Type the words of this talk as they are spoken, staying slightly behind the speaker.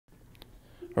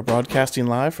We're broadcasting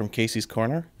live from Casey's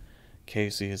Corner.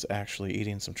 Casey is actually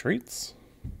eating some treats.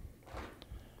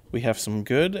 We have some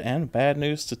good and bad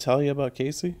news to tell you about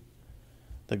Casey.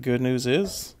 The good news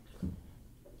is...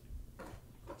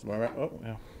 Oh,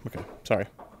 yeah. Okay, sorry.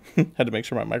 Had to make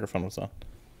sure my microphone was on.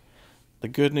 The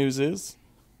good news is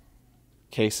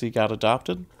Casey got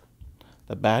adopted.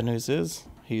 The bad news is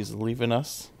he's leaving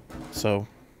us, so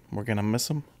we're going to miss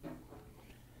him.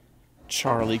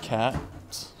 Charlie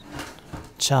Cat's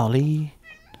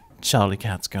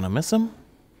gonna miss him.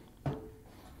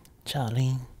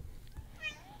 Charlie.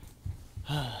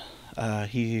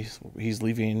 He's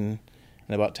leaving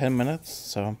in about 10 minutes,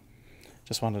 so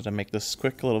just wanted to make this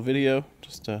quick little video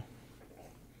just to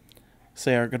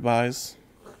say our goodbyes.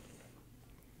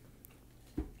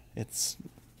 It's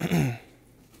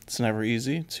it's never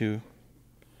easy to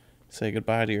say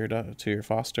goodbye to your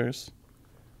fosters.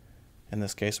 In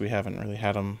this case, we haven't really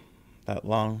had them that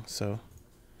long, so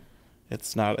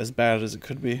it's not as bad as it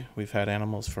could be. We've had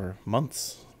animals for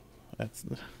months.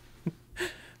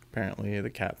 Apparently the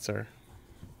cats are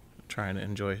trying to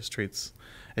enjoy his treats.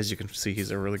 As you can see, he's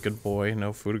a really good boy,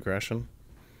 no food aggression.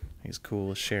 He's cool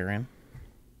with sharing.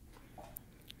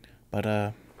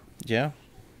 But yeah,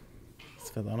 it's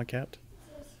Philona cat.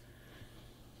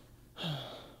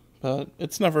 But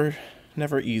it's never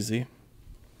easy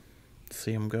to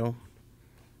see him go.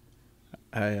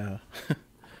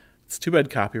 It's too bad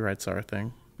copyrights are a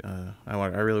thing. I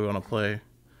really want to play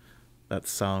that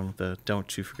song, the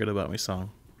 "Don't You Forget About Me"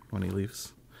 song, when he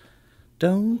leaves.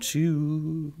 Don't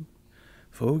you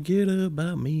forget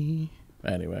about me.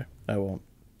 Anyway, I won't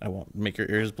make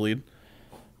your ears bleed.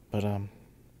 But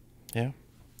yeah.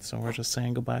 So we're just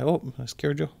saying goodbye. Oh, I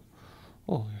scared you.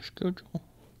 Oh, I scared you.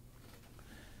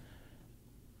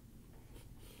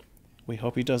 We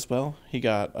hope he does well. He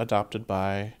got adopted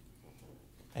by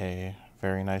a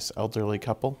very nice elderly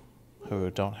couple who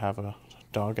don't have a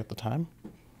dog at the time,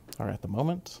 or at the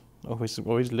moment. Always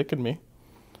licking me.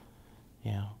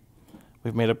 Yeah.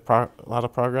 We've made a lot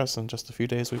of progress in just a few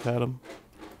days we've had him.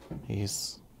 He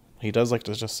does like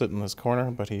to just sit in his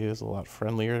corner, but he is a lot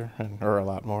friendlier or a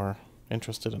lot more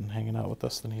interested in hanging out with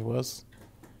us than he was.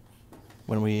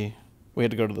 When we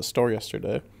had to go to the store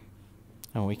yesterday,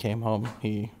 and when we came home,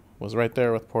 he was right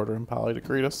there with Porter and Polly to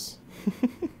greet us.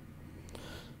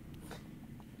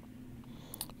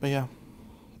 But yeah.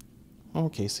 Oh,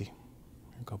 Casey.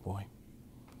 You're a good boy.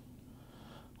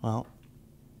 Well,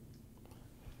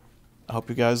 I hope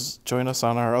you guys join us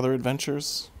on our other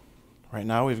adventures. Right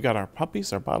now we've got our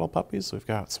puppies, our bottle puppies. We've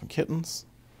got some kittens.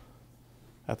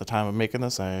 At the time of making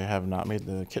this, I have not made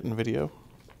the kitten video,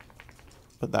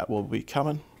 but that will be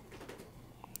coming.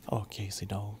 Oh, Casey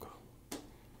dog.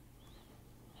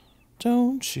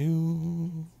 Don't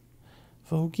you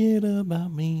forget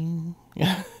about me.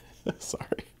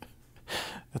 Sorry.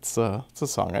 It's a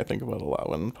song I think about a lot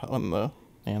when the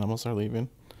animals are leaving.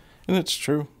 And it's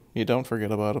true. You don't forget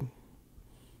about them.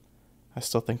 I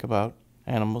still think about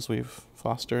animals we've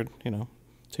fostered,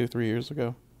 2-3 years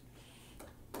ago.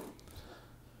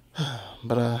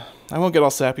 But I won't get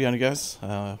all sappy on you guys.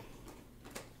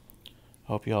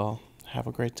 Hope you all have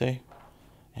a great day.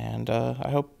 And I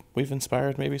hope we've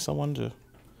inspired maybe someone to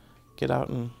get out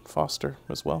and foster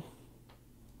as well.